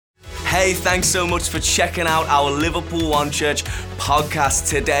Hey, thanks so much for checking out our Liverpool One Church podcast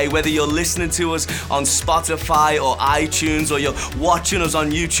today. Whether you're listening to us on Spotify or iTunes or you're watching us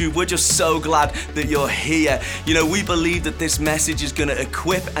on YouTube, we're just so glad that you're here. You know, we believe that this message is going to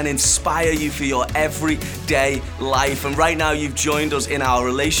equip and inspire you for your everyday life. And right now you've joined us in our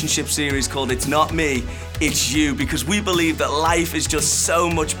relationship series called It's Not Me, It's You, because we believe that life is just so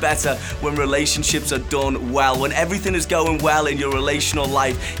much better when relationships are done well. When everything is going well in your relational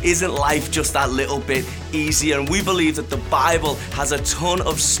life, isn't life just that little bit easier? And we believe that the Bible has a ton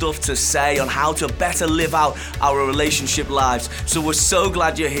of stuff to say on how to better live out our relationship lives. So we're so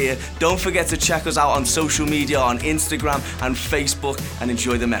glad you're here. Don't forget to check us out on social media, on Instagram and Facebook, and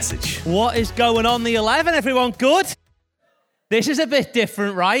enjoy the message. What is going on, the 11? Everyone good? This is a bit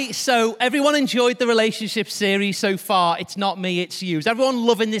different, right? So everyone enjoyed the relationship series so far. It's Not Me, It's You. Is everyone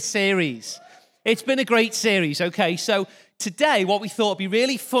loving this series? It's been a great series, okay? So today, what we thought would be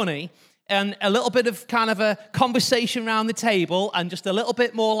really funny and a little bit of kind of a conversation around the table and just a little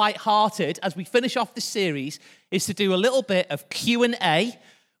bit more lighthearted as we finish off the series is to do a little bit of Q&A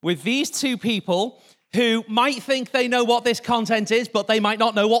with these two people who might think they know what this content is, but they might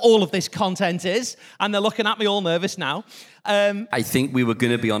not know what all of this content is. And they're looking at me all nervous now. I think we were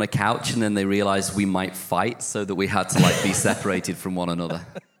going to be on a couch and then they realized we might fight so that we had to be separated from one another.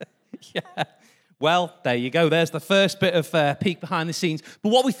 Yeah. Well, there you go. There's the first bit of peek behind the scenes. But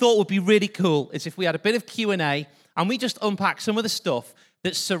what we thought would be really cool is if we had a bit of Q&A and we just unpack some of the stuff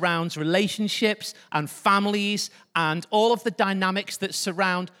that surrounds relationships and families and all of the dynamics that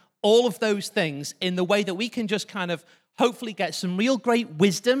surround all of those things in the way that we can just kind of hopefully get some real great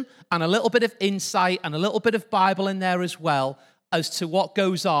wisdom and a little bit of insight and a little bit of Bible in there as well as to what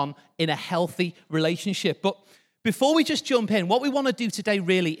goes on in a healthy relationship. But before we just jump in, what we want to do today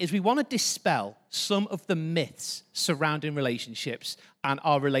really is we want to dispel some of the myths surrounding relationships and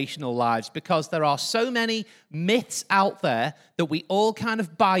our relational lives, because there are so many myths out there that we all kind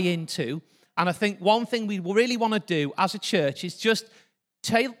of buy into. And I think one thing we really want to do as a church is just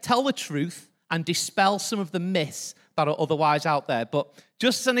tell the truth and dispel some of the myths that are otherwise out there. But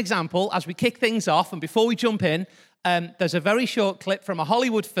just as an example, as we kick things off and before we jump in, there's a very short clip from a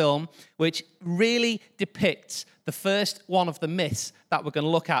Hollywood film which really depicts the first one of the myths that we're going to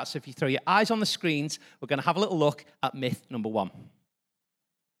look at. So if you throw your eyes on the screens, we're going to have a little look at myth number 1.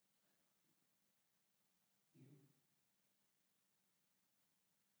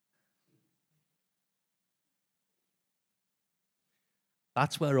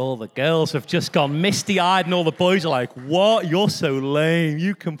 That's where all the girls have just gone misty-eyed and all the boys are like, what? You're so lame.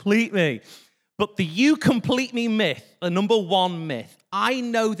 You complete me. But the you complete me myth, the number 1 myth, I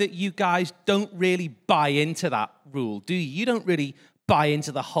know that you guys don't really buy into that rule, do you? You don't really buy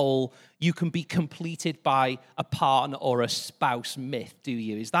into the whole you can be completed by a partner or a spouse myth, do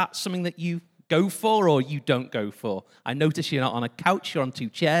you? Is that something that you go for or you don't go for? I notice you're not on a couch, you're on 2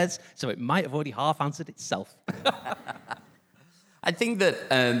 chairs, so it might have already half answered itself. I think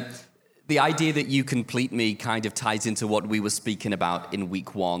that the idea that you complete me kind of ties into what we were speaking about in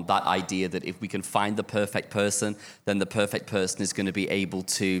week 1, that idea that if we can find the perfect person, then the perfect person is going to be able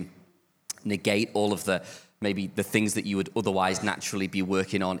to negate all of maybe the things that you would otherwise naturally be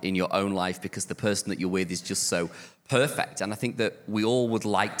working on in your own life because the person that you're with is just so perfect. And I think that we all would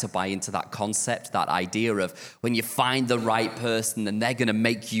like to buy into that concept, that idea of when you find the right person, then they're going to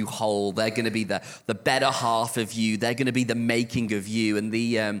make you whole. They're going to be the better half of you. They're going to be the making of you. And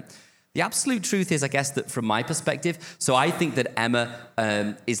the absolute truth is, I guess, that from my perspective, so I think that Emma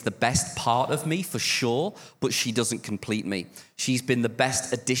is the best part of me for sure, but she doesn't complete me. She's been the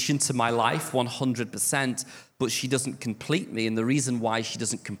best addition to my life, 100%, but she doesn't complete me. And the reason why she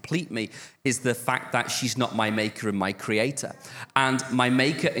doesn't complete me is the fact that she's not my maker and my creator. And my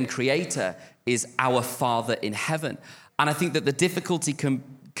maker and creator is our Father in heaven. And I think that the difficulty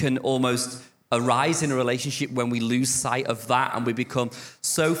can almost arise in a relationship when we lose sight of that and we become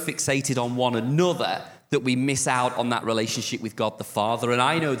so fixated on one another that we miss out on that relationship with God the Father. And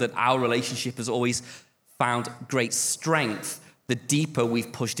I know that our relationship has always found great strength the deeper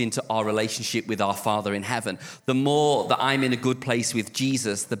we've pushed into our relationship with our Father in heaven. The more that I'm in a good place with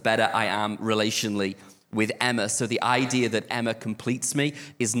Jesus, the better I am relationally with Emma. So the idea that Emma completes me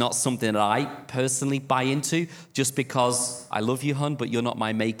is not something that I personally buy into just because I love you, hon, but you're not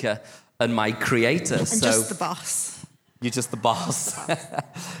my maker and my creator. And so just the boss. You're just the boss.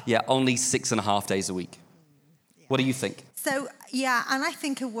 Yeah, only 6.5 days a week. Yeah. What do you think? So, yeah, and I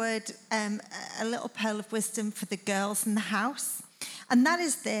think a word, a little pearl of wisdom for the girls in the house, and that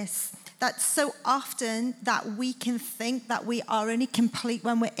is this, that so often that we can think that we are only complete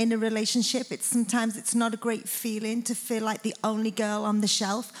when we're in a relationship. Sometimes it's not a great feeling to feel like the only girl on the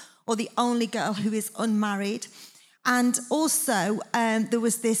shelf or the only girl who is unmarried. And also, there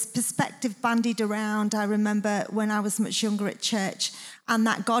was this perspective bandied around, I remember when I was much younger at church, and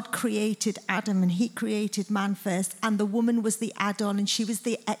that God created Adam and he created man first, and the woman was the add-on and she was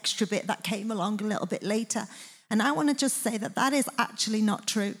the extra bit that came along a little bit later. And I want to just say that that is actually not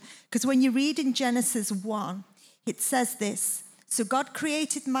true. Because when you read in Genesis 1, it says this: so God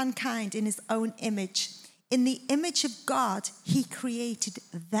created mankind in his own image. In the image of God, he created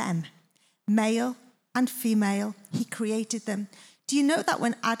them, male and female, he created them. Do you know that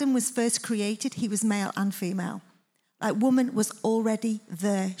when Adam was first created, he was male and female? Like, woman was already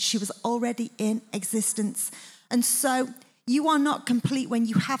there. She was already in existence. And so you are not complete when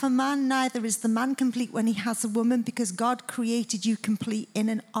you have a man, neither is the man complete when he has a woman, because God created you complete in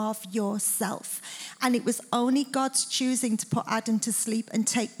and of yourself. And it was only God's choosing to put Adam to sleep and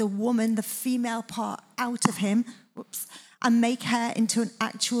take the woman, the female part, out of him, and make her into an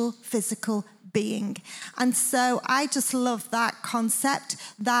actual physical being. And so I just love that concept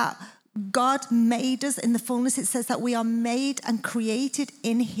that God made us in the fullness. It says that we are made and created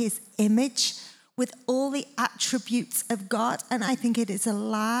in his image with all the attributes of God. And I think it is a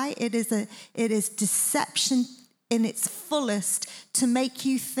lie. It is deception in its fullest to make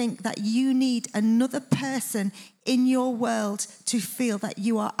you think that you need another person in your world to feel that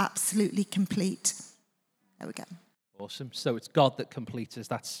you are absolutely complete. There we go. Awesome. So it's God that completes us.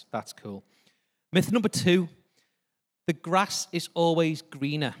 That's cool. Myth number 2, the grass is always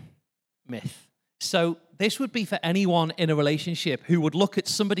greener myth. So this would be for anyone in a relationship who would look at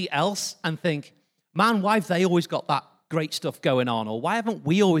somebody else and think, man, why have they always got that great stuff going on? Or why haven't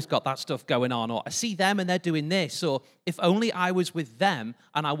we always got that stuff going on? Or I see them and they're doing this. Or if only I was with them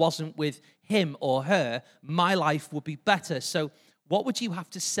and I wasn't with him or her, my life would be better. So what would you have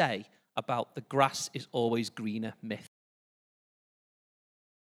to say about the grass is always greener myth?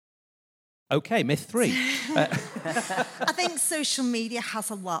 Okay, myth 3. I think social media has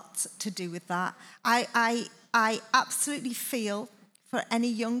a lot to do with that. I absolutely feel for any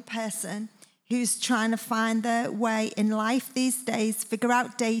young person who's trying to find their way in life these days, figure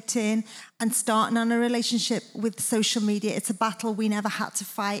out dating and starting on a relationship with social media. It's a battle we never had to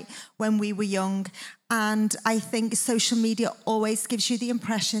fight when we were young. And I think social media always gives you the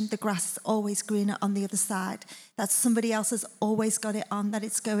impression the grass is always greener on the other side, that somebody else has always got it on, that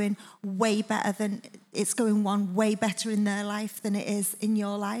it's going way better way better in their life than it is in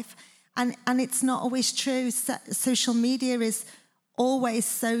your life. And it's not always true. Social media is always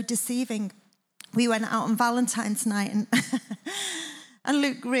so deceiving. We went out on Valentine's night and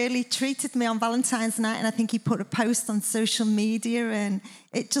Luke really treated me on Valentine's night, and I think he put a post on social media and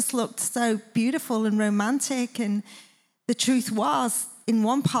it just looked so beautiful and romantic. And the truth was, in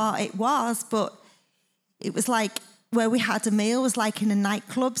one part it was, but it was like where we had a meal was like in a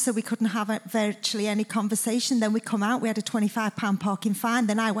nightclub, so we couldn't have virtually any conversation. Then we come out, we had a £25 parking fine.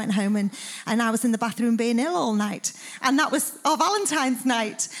 Then I went home and I was in the bathroom being ill all night. And that was our Valentine's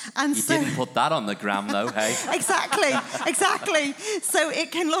night. And you didn't put that on the gram though, hey? Exactly. So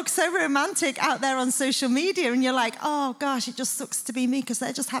it can look so romantic out there on social media and you're like, oh gosh, it just sucks to be me because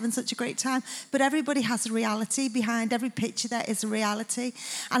they're just having such a great time. But everybody has a reality. Behind every picture there is a reality.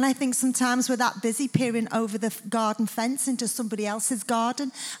 And I think sometimes we're that busy peering over the garden fence into somebody else's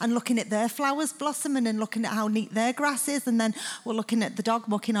garden and looking at their flowers blossoming and looking at how neat their grass is, and then we're looking at the dog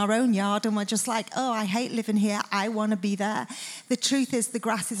muck in our own yard and we're just like, oh, I hate living here, I want to be there. The truth is the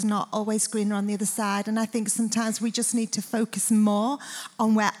grass is not always greener on the other side, and I think sometimes we just need to focus more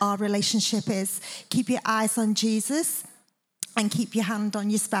on where our relationship is. Keep your eyes on Jesus and keep your hand on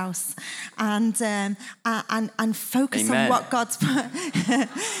your spouse, and focus Amen. on what God's put,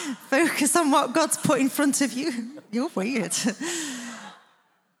 focus on what God's put in front of you. You're weird.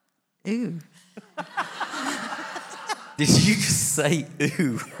 Ooh. Did you just say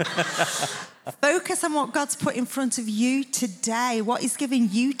ooh? Focus on what God's put in front of you today, what he's giving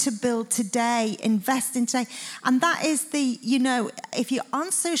you to build today, invest in today. And that is if you're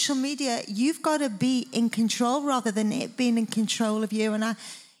on social media, you've got to be in control rather than it being in control of you. And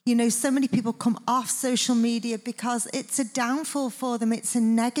so many people come off social media because it's a downfall for them. It's a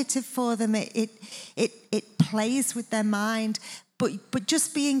negative for them. It plays with their mind. But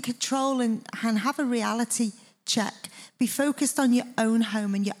just be in control and have a reality check. Be focused on your own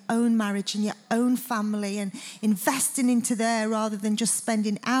home and your own marriage and your own family and investing into there rather than just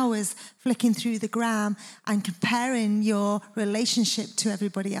spending hours flicking through the gram and comparing your relationship to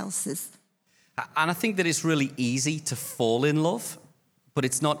everybody else's. And I think that it's really easy to fall in love but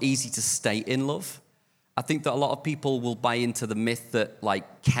it's not easy to stay in love. I think that a lot of people will buy into the myth that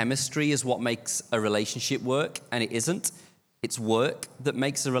like chemistry is what makes a relationship work, and it isn't. It's work that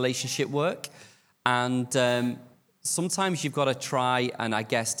makes a relationship work. And sometimes you've got to try and, I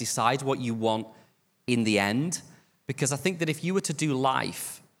guess, decide what you want in the end. Because I think that if you were to do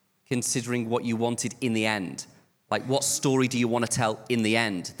life considering what you wanted in the end, like what story do you want to tell in the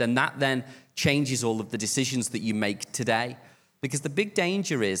end, then that then changes all of the decisions that you make today. Because the big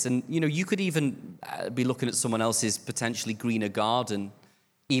danger is, and you could even be looking at someone else's potentially greener garden.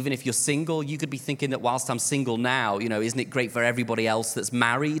 Even if you're single, you could be thinking that whilst I'm single now, isn't it great for everybody else that's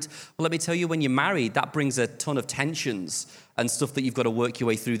married? Well, let me tell you, when you're married, that brings a ton of tensions and stuff that you've got to work your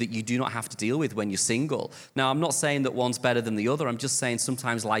way through that you do not have to deal with when you're single. Now, I'm not saying that one's better than the other. I'm just saying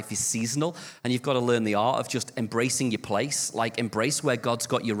sometimes life is seasonal, and you've got to learn the art of just embracing your place, like embrace where God's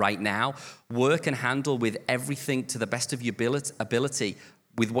got you right now, work and handle with everything to the best of your ability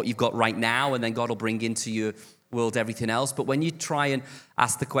with what you've got right now, and then God will bring into your world everything else. But when you try and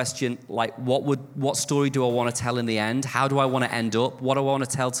ask the question, like, what story do I want to tell in the end? How do I want to end up? What do I want to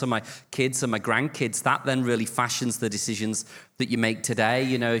tell to my kids and my grandkids? That then really fashions the decisions that you make today.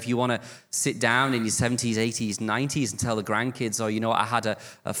 If you want to sit down in your 70s, 80s, 90s and tell the grandkids, I had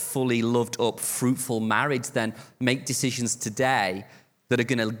a fully loved up, fruitful marriage, then make decisions today that are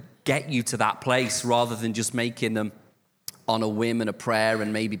going to get you to that place rather than just making them on a whim and a prayer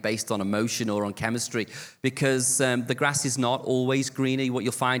and maybe based on emotion or on chemistry, because the grass is not always greener. What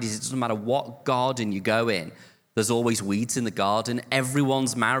you'll find is it doesn't matter what garden you go in, there's always weeds in the garden.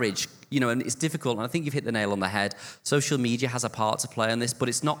 Everyone's marriage, and it's difficult, and I think you've hit the nail on the head. Social media has a part to play on this, but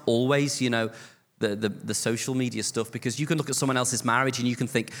it's not always, the social media stuff, because you can look at someone else's marriage and you can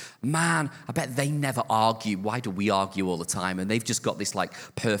think, man, I bet they never argue. Why do we argue all the time? And they've just got this like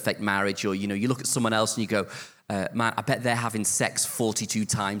perfect marriage. Or, you look at someone else and you go, man, I bet they're having sex 42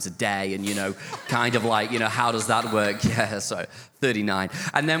 times a day. And, kind of like, how does that work? Yeah, so 39.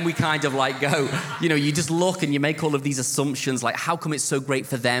 And then we kind of like go, you just look and you make all of these assumptions, like how come it's so great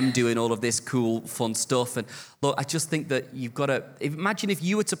for them doing all of this cool, fun stuff? And look, I just think that you've got to, imagine if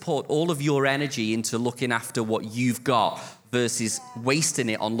you were to put all of your energy into looking after what you've got versus wasting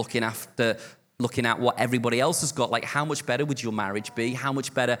it on looking at what everybody else has got. Like, how much better would your marriage be? How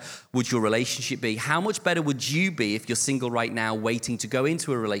much better would your relationship be? How much better would you be if you're single right now waiting to go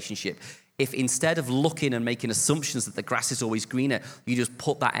into a relationship? If instead of looking and making assumptions that the grass is always greener, you just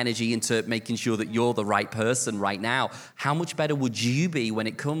put that energy into making sure that you're the right person right now, how much better would you be when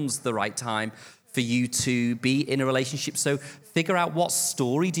it comes the right time for you to be in a relationship? So figure out, what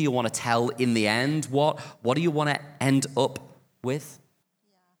story do you want to tell in the end? What do you want to end up with?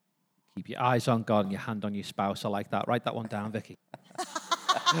 Keep your eyes on God and your hand on your spouse. I like that. Write that one down, Vicky.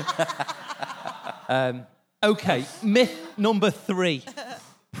 Okay, myth number 3.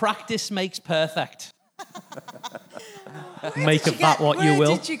 Practice makes perfect. Make of that what you will.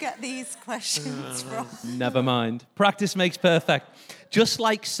 Where did you get these questions from? Never mind. Practice makes perfect. Just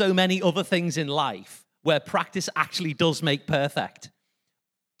like so many other things in life, where practice actually does make perfect.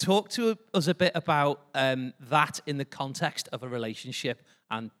 Talk to us a bit about that in the context of a relationship.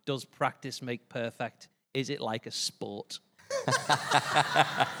 And does practice make perfect? Is it like a sport?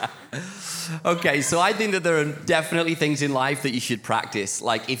 Okay, so I think that there are definitely things in life that you should practice.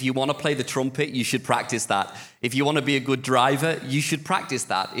 Like, if you want to play the trumpet, you should practice that. If you want to be a good driver, you should practice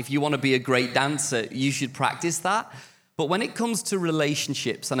that. If you want to be a great dancer, you should practice that. But when it comes to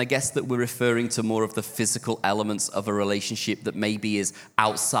relationships, and I guess that we're referring to more of the physical elements of a relationship that maybe is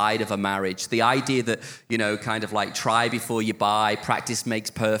outside of a marriage, the idea that, kind of like try before you buy, practice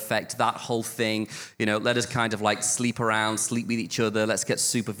makes perfect, that whole thing, let us kind of like sleep around, sleep with each other, let's get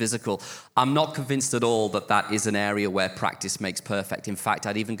super physical. I'm not convinced at all that that is an area where practice makes perfect. In fact,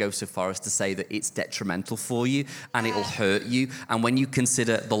 I'd even go so far as to say that it's detrimental for you and it'll hurt you. And when you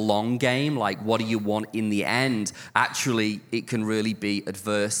consider the long game, like what do you want in the end, actually it can really be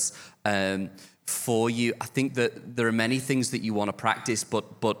adverse for you. I think that there are many things that you want to practice,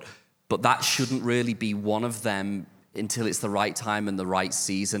 but that shouldn't really be one of them until it's the right time and the right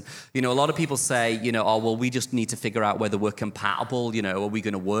season. A lot of people say, oh, well, we just need to figure out whether we're compatible, are we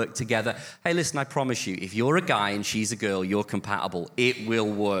going to work together? Hey, listen, I promise you, if you're a guy and she's a girl, you're compatible. It will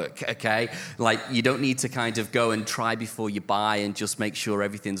work, okay? Like, you don't need to kind of go and try before you buy and just make sure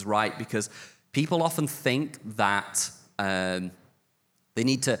everything's right, because people often think that they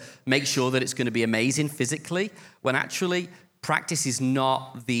need to make sure that it's going to be amazing physically, when actually practice is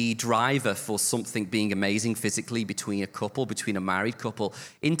not the driver for something being amazing physically between a couple, between a married couple.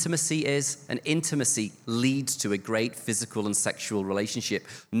 Intimacy is, and intimacy leads to a great physical and sexual relationship,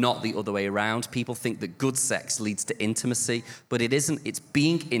 not the other way around. People think that good sex leads to intimacy, but it isn't. It's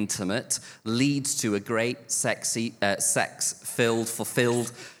being intimate leads to a great sexy, sex-filled,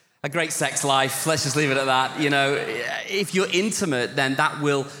 fulfilled, a great sex life. Let's just leave it at that. You know, if you're intimate, then that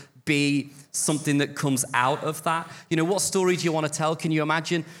will be something that comes out of that. You know, what story do you want to tell? Can you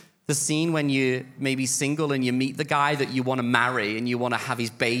imagine the scene when you're maybe single and you meet the guy that you want to marry and you want to have his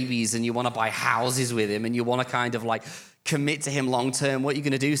babies and you want to buy houses with him and you want to kind of like commit to him long term? What you're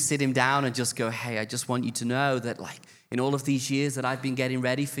going to do is sit him down and just go, hey, I just want you to know that like in all of these years that I've been getting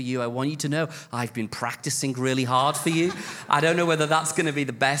ready for you, I want you to know I've been practicing really hard for you. I don't know whether that's going to be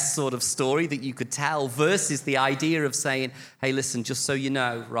the best sort of story that you could tell versus the idea of saying, hey, listen, just so you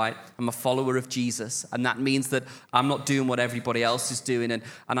know, right, I'm a follower of Jesus, and that means that I'm not doing what everybody else is doing, and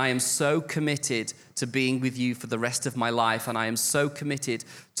I am so committed to being with you for the rest of my life, and I am so committed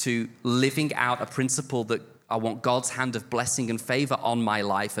to living out a principle that I want God's hand of blessing and favor on my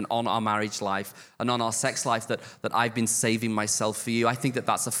life and on our marriage life and on our sex life, that I've been saving myself for you. I think that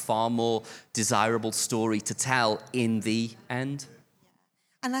that's a far more desirable story to tell in the end.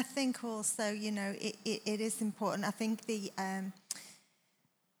 And I think also, you know, it is important. I think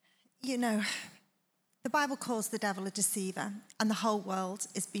the Bible calls the devil a deceiver, and the whole world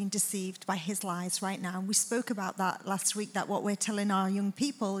is being deceived by his lies right now. And we spoke about that last week, that what we're telling our young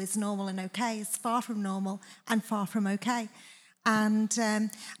people is normal and okay is far from normal and far from okay. And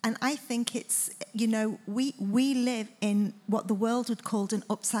I think it's, you know, we live in what the world would call an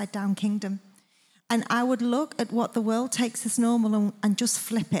upside down kingdom. And I would look at what the world takes as normal and just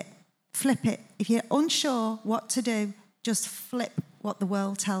flip it. Flip it. If you're unsure what to do, just flip what the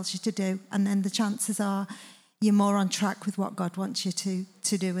world tells you to do, and then the chances are you're more on track with what God wants you to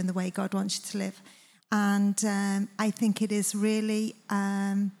do and the way God wants you to live. And I think it's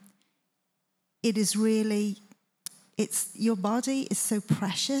your body is so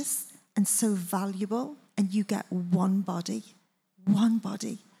precious and so valuable, and you get one body.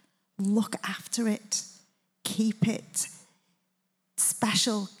 Look after it, keep it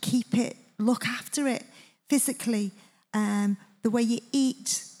special, keep it, look after it physically. The way you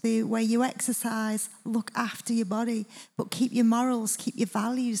eat, the way you exercise, look after your body, but keep your morals, keep your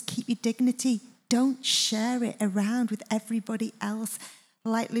values, keep your dignity. Don't share it around with everybody else.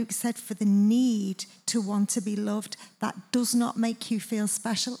 Like Luke said, for the need to want to be loved, that does not make you feel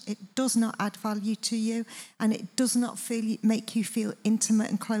special. It does not add value to you, and it does not make you feel intimate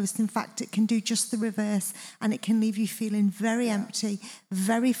and close. In fact, it can do just the reverse, and it can leave you feeling very empty,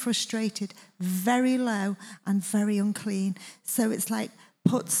 very frustrated, very low, and very unclean. So it's like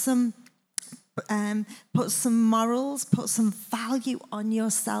put some morals, put some value on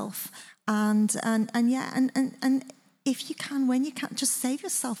yourself, and if you can, when you can, just save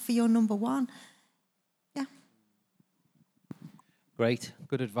yourself for your number one. Yeah. Great.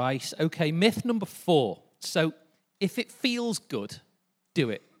 Good advice. Okay, myth number 4. So if it feels good, do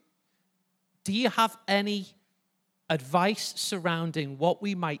it. Do you have any advice surrounding what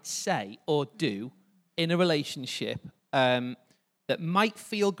we might say or do in a relationship that might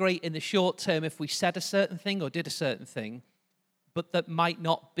feel great in the short term if we said a certain thing or did a certain thing, but that might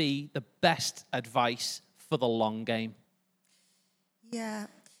not be the best advice for the long game? Yeah.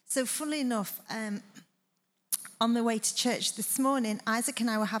 So funnily enough, on the way to church this morning, Isaac and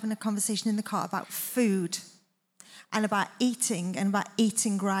I were having a conversation in the car about food and about eating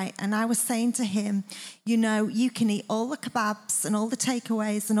right. And I was saying to him, you know, you can eat all the kebabs and all the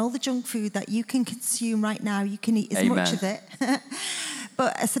takeaways and all the junk food that you can consume right now. You can eat as much of it.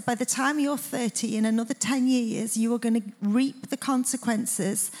 But I said, by the time you're 30, in another 10 years, you are going to reap the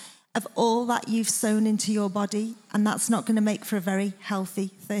consequences of all that you've sown into your body, and that's not going to make for a very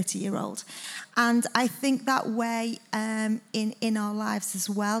healthy 30-year-old. And I think that way in our lives as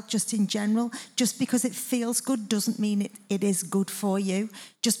well, just in general, just because it feels good doesn't mean it is good for you.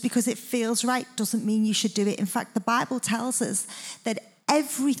 Just because it feels right doesn't mean you should do it. In fact, the Bible tells us that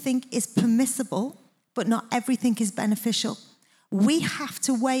everything is permissible, but not everything is beneficial. We have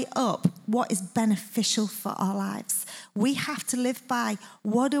to weigh up what is beneficial for our lives. We have to live by,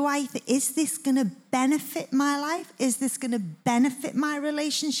 what do I think? Is this going to benefit my life? Is this going to benefit my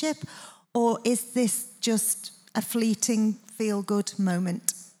relationship? Or is this just a fleeting feel-good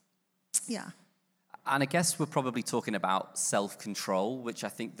moment? Yeah. And I guess we're probably talking about self-control, which I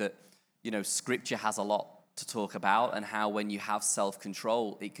think that, you know, Scripture has a lot to talk about, and how when you have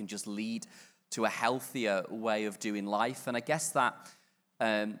self-control, it can just lead to a healthier way of doing life. And I guess that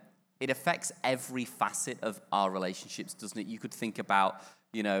it affects every facet of our relationships, doesn't it? You could think about,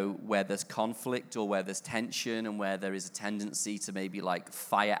 where there's conflict or where there's tension and where there is a tendency to maybe like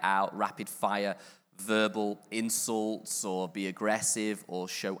fire out, rapid fire, verbal insults or be aggressive or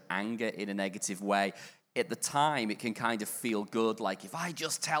show anger in a negative way. At the time, it can kind of feel good. Like if I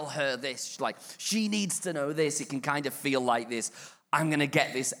just tell her this, like she needs to know this, it can kind of feel like this. I'm going to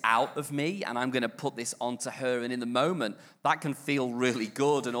get this out of me and I'm going to put this onto her. And in the moment, that can feel really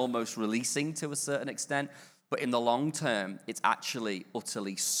good and almost releasing to a certain extent. But in the long term, it's actually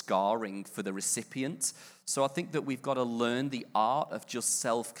utterly scarring for the recipient. So I think that we've got to learn the art of just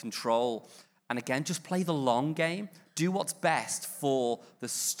self-control. And again, just play the long game. Do what's best for the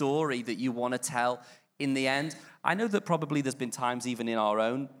story that you want to tell in the end. I know that probably there's been times even in our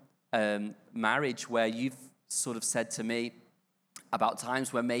own marriage where you've sort of said to me about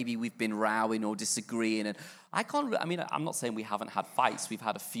times where maybe we've been rowing or disagreeing. And I'm not saying we haven't had fights. We've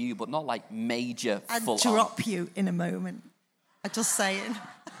had a few, but not like major full-on. I'd drop you in a moment. I'm just saying.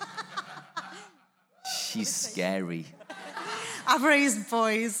 She's scary. I've raised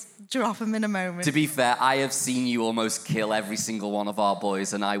boys. Drop them in a moment. To be fair, I have seen you almost kill every single one of our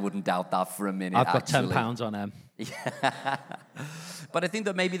boys, and I wouldn't doubt that for a minute. I've got 10 pounds on them. Yeah. But I think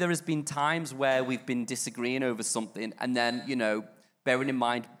that maybe there has been times where we've been disagreeing over something, and then, bearing in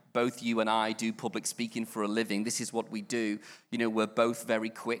mind both you and I do public speaking for a living. This is what we do. We're both very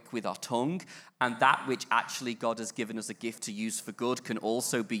quick with our tongue, and that which actually God has given us a gift to use for good can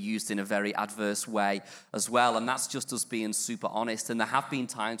also be used in a very adverse way as well. And that's just us being super honest. And there have been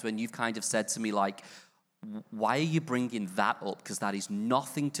times when you've kind of said to me, like, why are you bringing that up? Because that is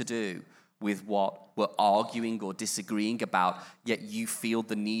nothing to do with what we're arguing or disagreeing about, yet you feel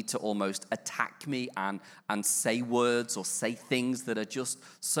the need to almost attack me and say words or say things that are just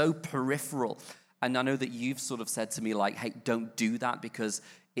so peripheral. And I know that you've sort of said to me like, hey, don't do that because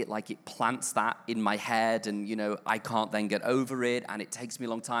it plants that in my head and, I can't then get over it and it takes me a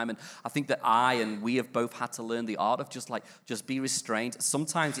long time. And I think that we have both had to learn the art of just be restrained.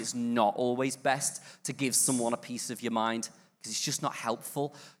 Sometimes it's not always best to give someone a piece of your mind because it's just not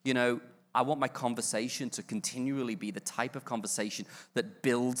helpful. I want my conversation to continually be the type of conversation that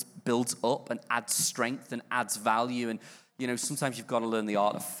builds up and adds strength and adds value. And, sometimes you've got to learn the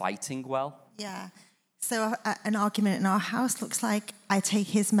art of fighting well. Yeah. So an argument in our house looks like I take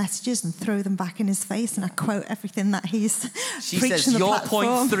his messages and throw them back in his face and I quote everything that he's She preached says, on the your platform.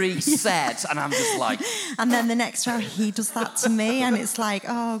 point 3 said, and I'm just like... And then the next round he does that to me and it's like,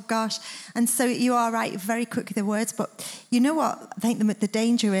 oh gosh. And so you are right, very quick with the words. But you know what I think the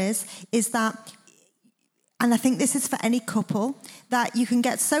danger is that, and I think this is for any couple, that you can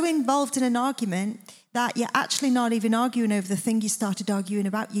get so involved in an argument that you're actually not even arguing over the thing you started arguing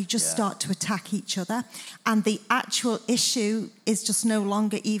about. You just start to attack each other. And the actual issue is just no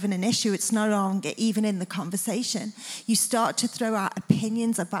longer even an issue. It's no longer even in the conversation. You start to throw out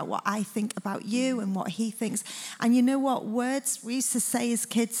opinions about what I think about you and what he thinks. And you know what? Words, we used to say as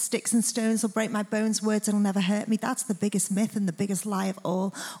kids, sticks and stones will break my bones, words will never hurt me. That's the biggest myth and the biggest lie of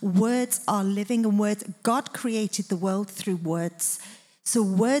all. Words are living and words. God created the world through words. So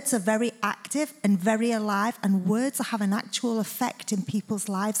words are very active and very alive, and words have an actual effect in people's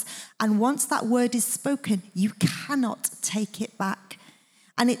lives. And once that word is spoken, you cannot take it back.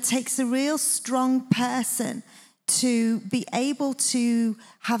 And it takes a real strong person to be able to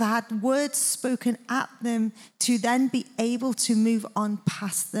have had words spoken at them to then be able to move on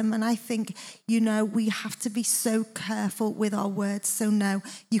past them. And I think, we have to be so careful with our words. So no,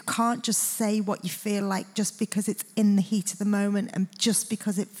 you can't just say what you feel like just because it's in the heat of the moment and just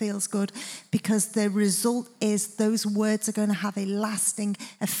because it feels good, because the result is those words are going to have a lasting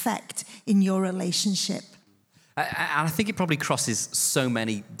effect in your relationship. And I think it probably crosses so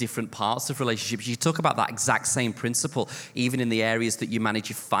many different parts of relationships. You talk about that exact same principle, even in the areas that you manage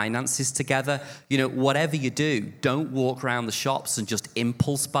your finances together. Whatever you do, don't walk around the shops and just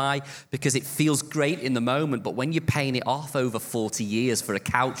impulse buy because it feels great in the moment. But when you're paying it off over 40 years for a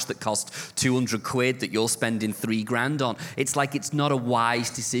couch that cost 200 quid that you're spending $3,000 on, it's like it's not a wise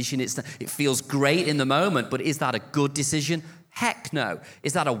decision. It feels great in the moment, but is that a good decision? Heck no.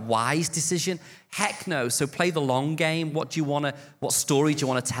 Is that a wise decision? Heck no. So play the long game. What story do you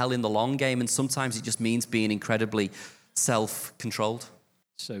want to tell in the long game? And sometimes it just means being incredibly self-controlled.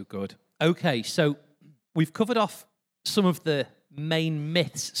 So good. Okay, so we've covered off some of the main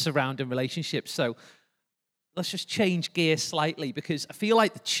myths surrounding relationships. So let's just change gears slightly because I feel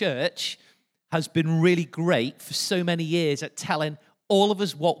like the church has been really great for so many years at telling all of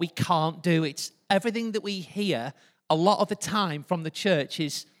us what we can't do. It's everything that we hear a lot of the time from the church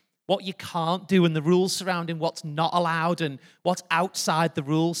is what you can't do and the rules surrounding what's not allowed and what's outside the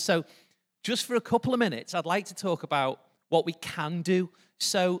rules. So just for a couple of minutes, I'd like to talk about what we can do.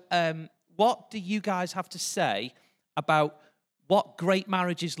 So what do you guys have to say about what great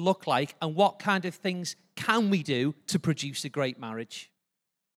marriages look like and what kind of things can we do to produce a great marriage?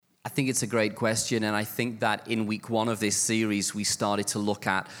 I think it's a great question, and I think that in week 1 of this series, we started to look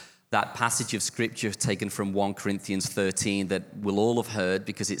at that passage of scripture taken from 1 Corinthians 13 that we'll all have heard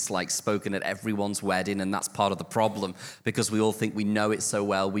because it's like spoken at everyone's wedding, and that's part of the problem because we all think we know it so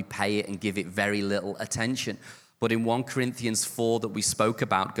well, we pay it and give it very little attention. But in 1 Corinthians 4 that we spoke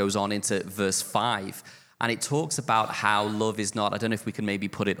about goes on into verse 5, and it talks about how love is not, I don't know if we can maybe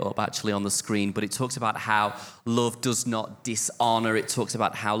put it up actually on the screen, but it talks about how love does not dishonor. It talks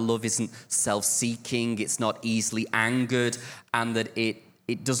about how love isn't self-seeking, it's not easily angered, and that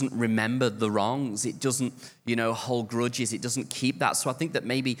it doesn't remember the wrongs. It doesn't, hold grudges. It doesn't keep that. So I think that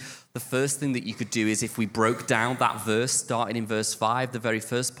maybe the first thing that you could do is if we broke down that verse, starting in verse 5, the very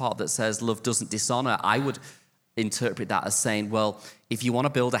first part that says love doesn't dishonor, I would interpret that as saying, well, if you want to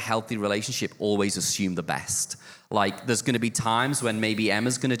build a healthy relationship, always assume the best. Like, there's going to be times when maybe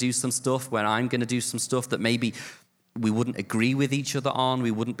Emma's going to do some stuff, when I'm going to do some stuff that maybe we wouldn't agree with each other on, we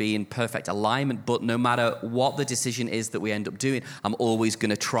wouldn't be in perfect alignment, but no matter what the decision is that we end up doing, I'm always going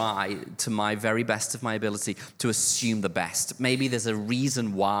to try to my very best of my ability to assume the best. Maybe there's a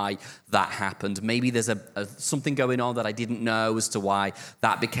reason why that happened. Maybe there's something going on that I didn't know as to why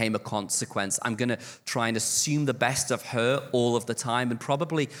that became a consequence. I'm going to try and assume the best of her all of the time, and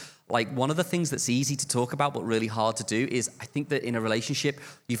probably one of the things that's easy to talk about but really hard to do is I think that in a relationship,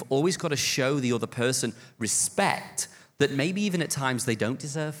 you've always got to show the other person respect that maybe even at times they don't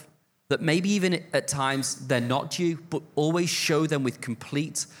deserve, that maybe even at times they're not due, but always show them with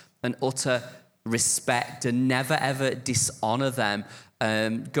complete and utter respect and never ever dishonor them.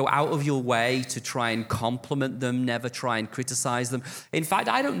 Go out of your way to try and compliment them, never try and criticize them. In fact,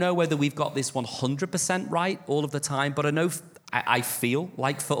 I don't know whether we've got this 100% right all of the time, but I feel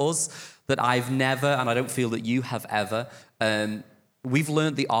like for us that I've never, and I don't feel that you have ever, we've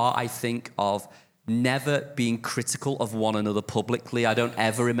learned the art, I think, of never being critical of one another publicly. I don't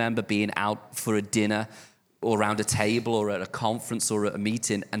ever remember being out for a dinner or around a table or at a conference or at a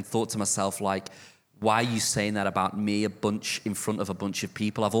meeting and thought to myself, like, why are you saying that about me in front of a bunch of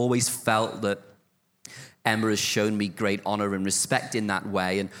people? I've always felt that Emma has shown me great honor and respect in that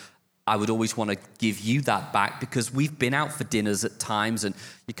way, and I would always want to give you that back because we've been out for dinners at times and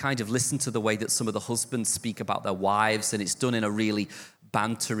you kind of listen to the way that some of the husbands speak about their wives and it's done in a really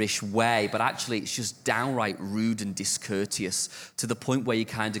banterish way, but actually it's just downright rude and discourteous to the point where you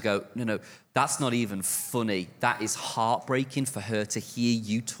kind of go, no, that's not even funny. That is heartbreaking for her to hear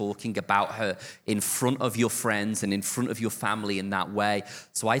you talking about her in front of your friends and in front of your family in that way.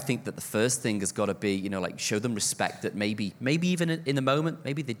 So I think that the first thing has got to be, show them respect that maybe even in the moment,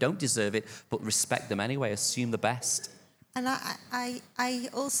 maybe they don't deserve it, but respect them anyway, assume the best. And I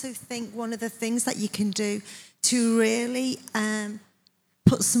also think one of the things that you can do to really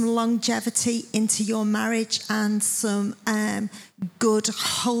put some longevity into your marriage and some good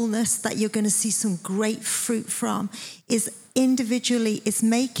wholeness that you're going to see some great fruit from is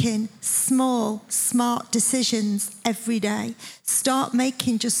making small, smart decisions every day. Start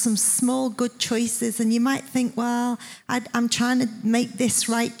making just some small, good choices. And you might think, well, I'm trying to make this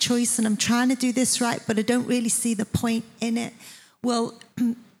right choice and I'm trying to do this right, but I don't really see the point in it. Well,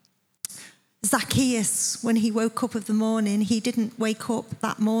 Zacchaeus, when he woke up of the morning, he didn't wake up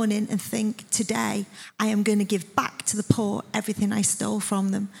that morning and think, today I am going to give back to the poor everything I stole from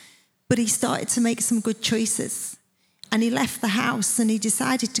them. But he started to make some good choices. And he left the house and he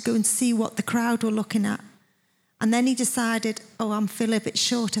decided to go and see what the crowd were looking at. And then he decided, I'm feeling a bit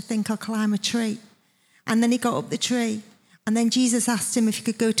short, I think I'll climb a tree. And then he got up the tree. And then Jesus asked him if he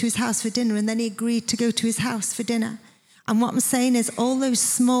could go to his house for dinner. And then he agreed to go to his house for dinner. And what I'm saying is all those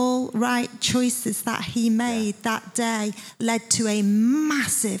small right choices that he made that day led to a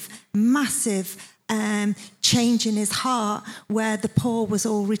massive, massive change in his heart where the poor was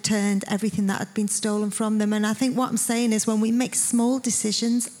all returned, everything that had been stolen from them. And I think what I'm saying is when we make small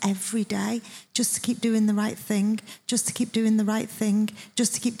decisions every day, just to keep doing the right thing, just to keep doing the right thing,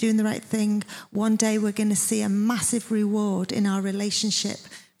 just to keep doing the right thing, one day we're going to see a massive reward in our relationship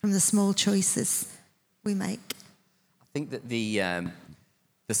from the small choices we make. I think that the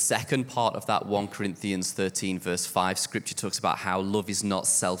second part of that 1 Corinthians 13 verse 5 scripture talks about how love is not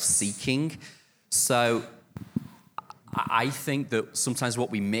self-seeking. So I think that sometimes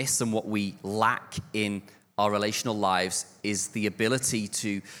what we miss and what we lack in our relational lives is the ability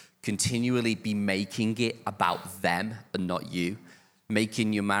to continually be making it about them and not you.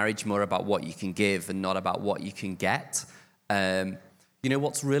 making your marriage more about what you can give and not about what you can get. You know,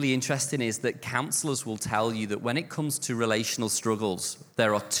 what's really interesting is that counselors will tell you that when it comes to relational struggles,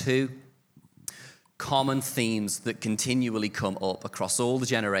 there are two common themes that continually come up across all the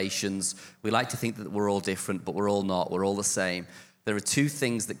generations. We like to think that we're all different, but we're all not. We're all the same. There are two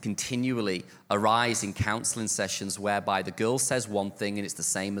things that continually arise in counseling sessions whereby the girl says one thing and it's the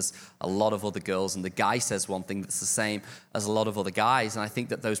same as a lot of other girls, and the guy says one thing that's the same as a lot of other guys. And I think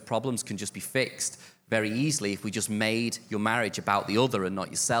that those problems can just be fixed very easily if we just made your marriage about the other and not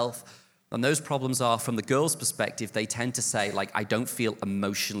yourself. And those problems are, from the girl's perspective, they tend to say, like, I don't feel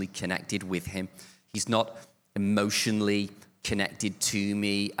emotionally connected with him. He's not emotionally connected to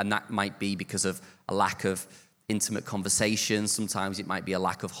me, and that might be because of a lack of intimate conversations. Sometimes it might be a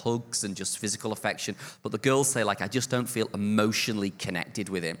lack of hugs and just physical affection. But the girls say, like, I just don't feel emotionally connected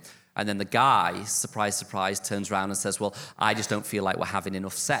with him. And then the guy, surprise, surprise, turns around and says, well, I just don't feel like we're having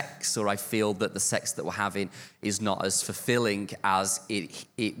enough sex, or I feel that the sex that we're having is not as fulfilling as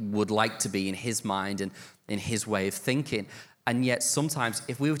it would like to be in his mind and in his way of thinking. And yet sometimes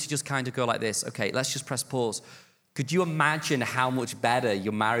if we were to just kind of go like this, okay, let's just press pause. Could you imagine how much better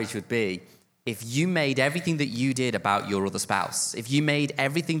your marriage would be if you made everything that you did about your other spouse? If you made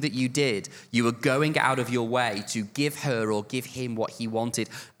everything that you did, you were going out of your way to give her or give him what he wanted,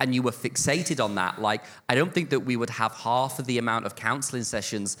 and you were fixated on that. Like, I don't think that we would have half of the amount of counseling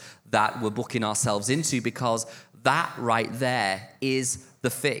sessions that we're booking ourselves into, because that right there is the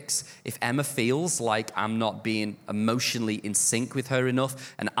fix. If Emma feels like I'm not being emotionally in sync with her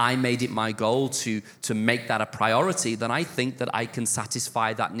enough, and I made it my goal to make that a priority, then I think that I can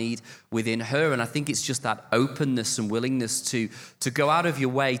satisfy that need within her. And I think it's just that openness and willingness to go out of your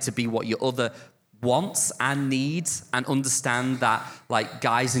way to be what your other wants and needs, and understand that, like,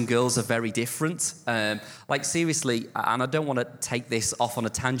 guys and girls are very different. Like, seriously, and I don't want to take this off on a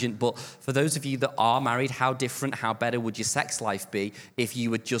tangent, but for those of you that are married, how different, how better would your sex life be if you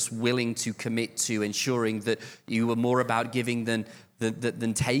were just willing to commit to ensuring that you were more about giving than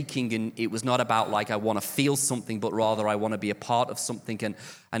taking, and it was not about, like, I want to feel something, but rather I want to be a part of something.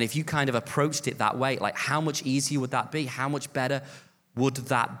 And if you kind of approached it that way, like, how much easier would that be? How much better would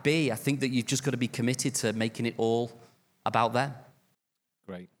that be? I think that you've just got to be committed to making it all about them.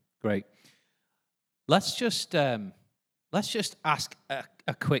 Great. Let's just ask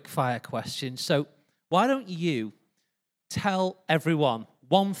a quick fire question. So why don't you tell everyone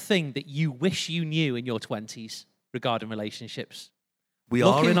one thing that you wish you knew in your 20s regarding relationships? We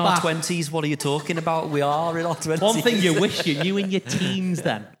are in our 20s. What are you talking about? We are in our 20s. One thing you wish you knew in your teens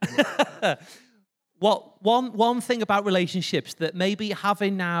then. One thing about relationships that maybe,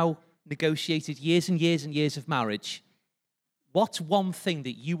 having now negotiated years and years and years of marriage, what's one thing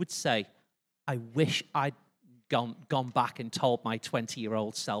that you would say, I wish I'd gone back and told my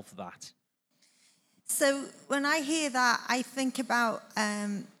 20-year-old self that? So when I hear that, I think about,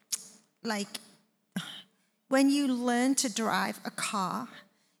 when you learn to drive a car,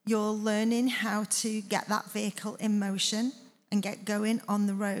 you're learning how to get that vehicle in motion and get going on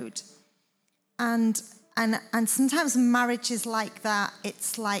the road. And sometimes marriage is like that.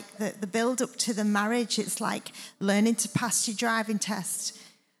 It's like the build up to the marriage. It's like learning to pass your driving test.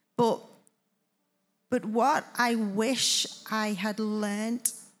 But what I wish I had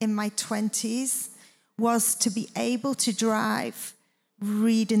learned in my 20s was to be able to drive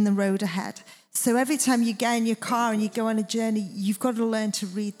reading the road ahead. So every time you get in your car and you go on a journey, you've got to learn to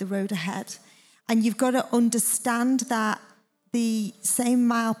read the road ahead. And you've got to understand that the same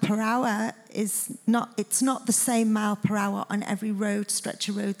mile per hour it's not the same mile per hour on every stretch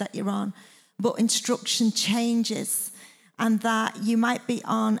of road that you're on, but instruction changes, and that you might be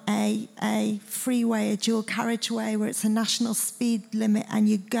on a freeway, a dual carriageway where it's a national speed limit and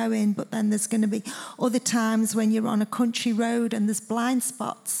you're going, but then there's going to be other times when you're on a country road and there's blind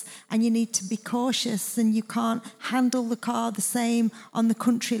spots and you need to be cautious, and you can't handle the car the same on the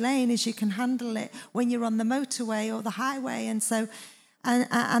country lane as you can handle it when you're on the motorway or the highway. And so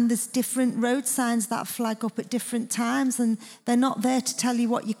and there's different road signs that flag up at different times, and they're not there to tell you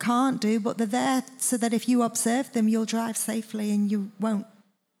what you can't do, but they're there so that if you observe them, you'll drive safely and you won't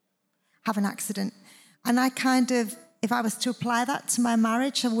have an accident. And I kind of, if I was to apply that to my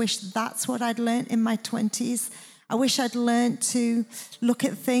marriage, I wish that's what I'd learned in my 20s. I wish I'd learned to look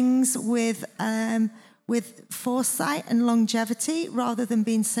at things with foresight and longevity rather than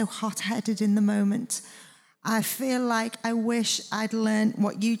being so hot-headed in the moment. I feel like I wish I'd learned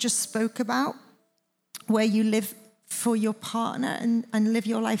what you just spoke about, where you live for your partner and live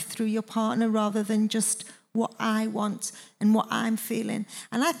your life through your partner rather than just what I want and what I'm feeling.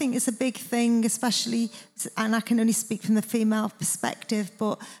 And I think it's a big thing, especially, and I can only speak from the female perspective,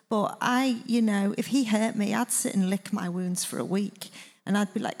 but I, if he hurt me, I'd sit and lick my wounds for a week. And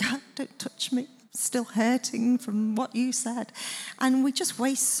I'd be like, oh, don't touch me. Still hurting from what you said. And we just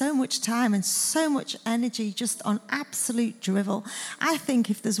waste so much time and so much energy just on absolute drivel. I think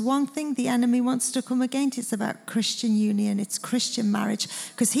if there's one thing the enemy wants to come against, it's about Christian union, it's Christian marriage,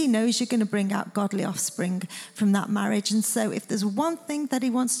 because he knows you're going to bring out godly offspring from that marriage. And so if there's one thing that he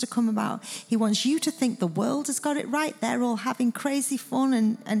wants to come about, he wants you to think the world has got it right. They're all having crazy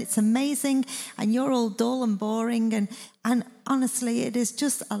fun and it's amazing, and you're all dull and boring, and honestly, it is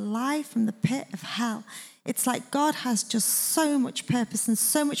just a lie from the pit of hell. It's like God has just so much purpose and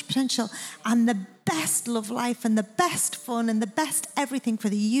so much potential, and the best love life and the best fun and the best everything for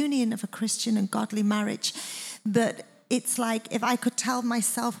the union of a Christian and godly marriage, that it's like if I could tell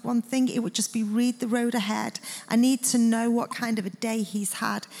myself one thing, it would just be read the road ahead. I need to know what kind of a day he's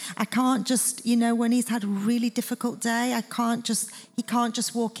had. I can't just, when he's had a really difficult day, he can't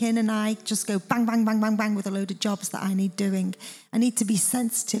just walk in and I just go bang, bang, bang, bang, bang with a load of jobs that I need doing. I need to be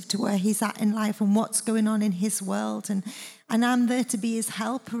sensitive to where he's at in life and what's going on in his world. And I'm there to be his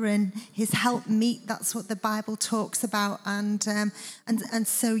helper and his helpmeet. That's what the Bible talks about. And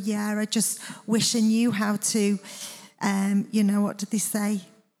so, I just wish I knew how to... what did they say?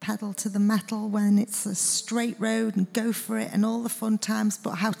 Pedal to the metal when it's a straight road and go for it and all the fun times,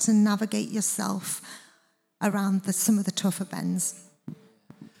 but how to navigate yourself around some of the tougher bends.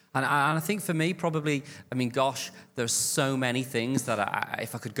 And I think for me, probably, there's so many things that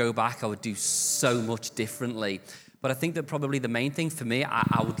if I could go back, I would do so much differently. But I think that probably the main thing for me,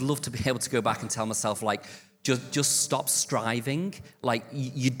 I would love to be able to go back and tell myself, just stop striving.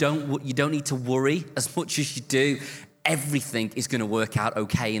 You don't need to worry as much as you do. Everything is going to work out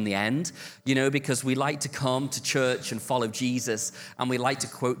okay in the end, because we like to come to church and follow Jesus, and we like to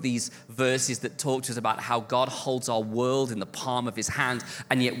quote these verses that talk to us about how God holds our world in the palm of his hand,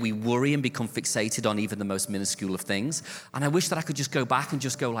 and yet we worry and become fixated on even the most minuscule of things. And I wish that I could just go back and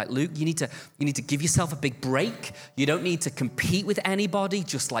just go like, Luke, you need to give yourself a big break. You don't need to compete with anybody.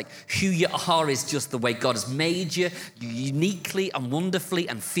 Just like who you are is just the way God has made you. You're uniquely and wonderfully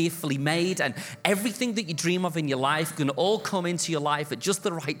and fearfully made, and everything that you dream of in your life going to all come into your life at just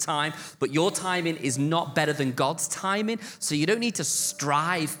the right time, but your timing is not better than God's timing, so you don't need to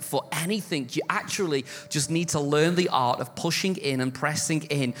strive for anything. You actually just need to learn the art of pushing in and pressing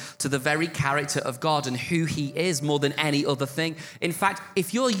in to the very character of God and who he is more than any other thing. In fact,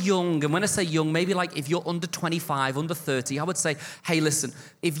 if you're young, and when I say young, maybe like if you're under 25, under 30, I would say, hey, listen,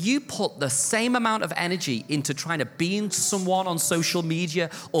 if you put the same amount of energy into trying to be someone on social media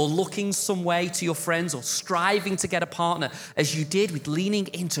or looking some way to your friends or striving to get a partner as you did with leaning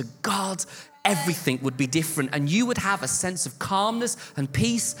into God, everything would be different, and you would have a sense of calmness and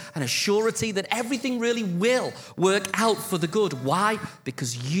peace and a surety that everything really will work out for the good. Why?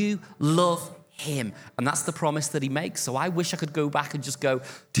 Because you love him, and that's the promise that he makes. So I wish I could go back and just go,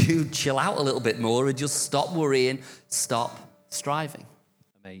 dude, chill out a little bit more and just stop worrying, stop striving.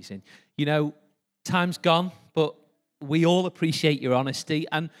 Amazing. Time's gone, but we all appreciate your honesty,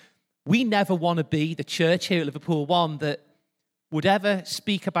 and we never want to be the church here at Liverpool One that would ever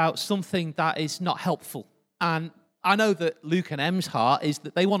speak about something that is not helpful. And I know that Luke and Em's heart is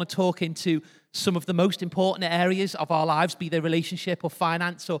that they want to talk into some of the most important areas of our lives, be they relationship or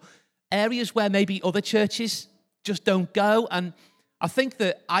finance or areas where maybe other churches just don't go. And I think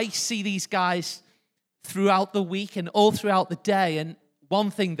that I see these guys throughout the week and all throughout the day. And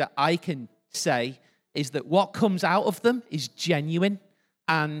one thing that I can say is that what comes out of them is genuine.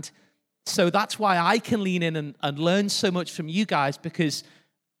 And so that's why I can lean in and learn so much from you guys, because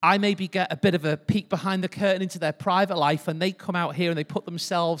I maybe get a bit of a peek behind the curtain into their private life, and they come out here and they put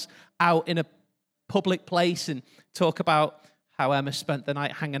themselves out in a public place and talk about how Emma spent the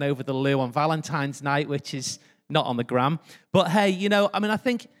night hanging over the loo on Valentine's night, which is not on the gram. But hey, I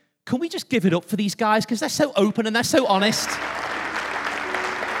think, can we just give it up for these guys? Because they're so open and they're so honest.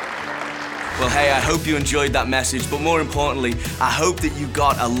 Well, hey, I hope you enjoyed that message, but more importantly, I hope that you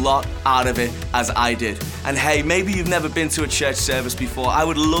got a lot out of it as I did. And hey, maybe you've never been to a church service before. I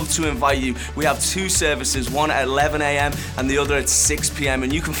would love to invite you. We have two services, one at 11 a.m. and the other at 6 p.m.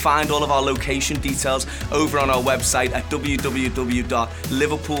 And you can find all of our location details over on our website at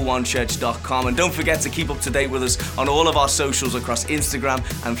www.liverpoolonechurch.com. And don't forget to keep up to date with us on all of our socials across Instagram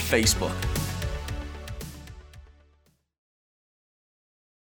and Facebook.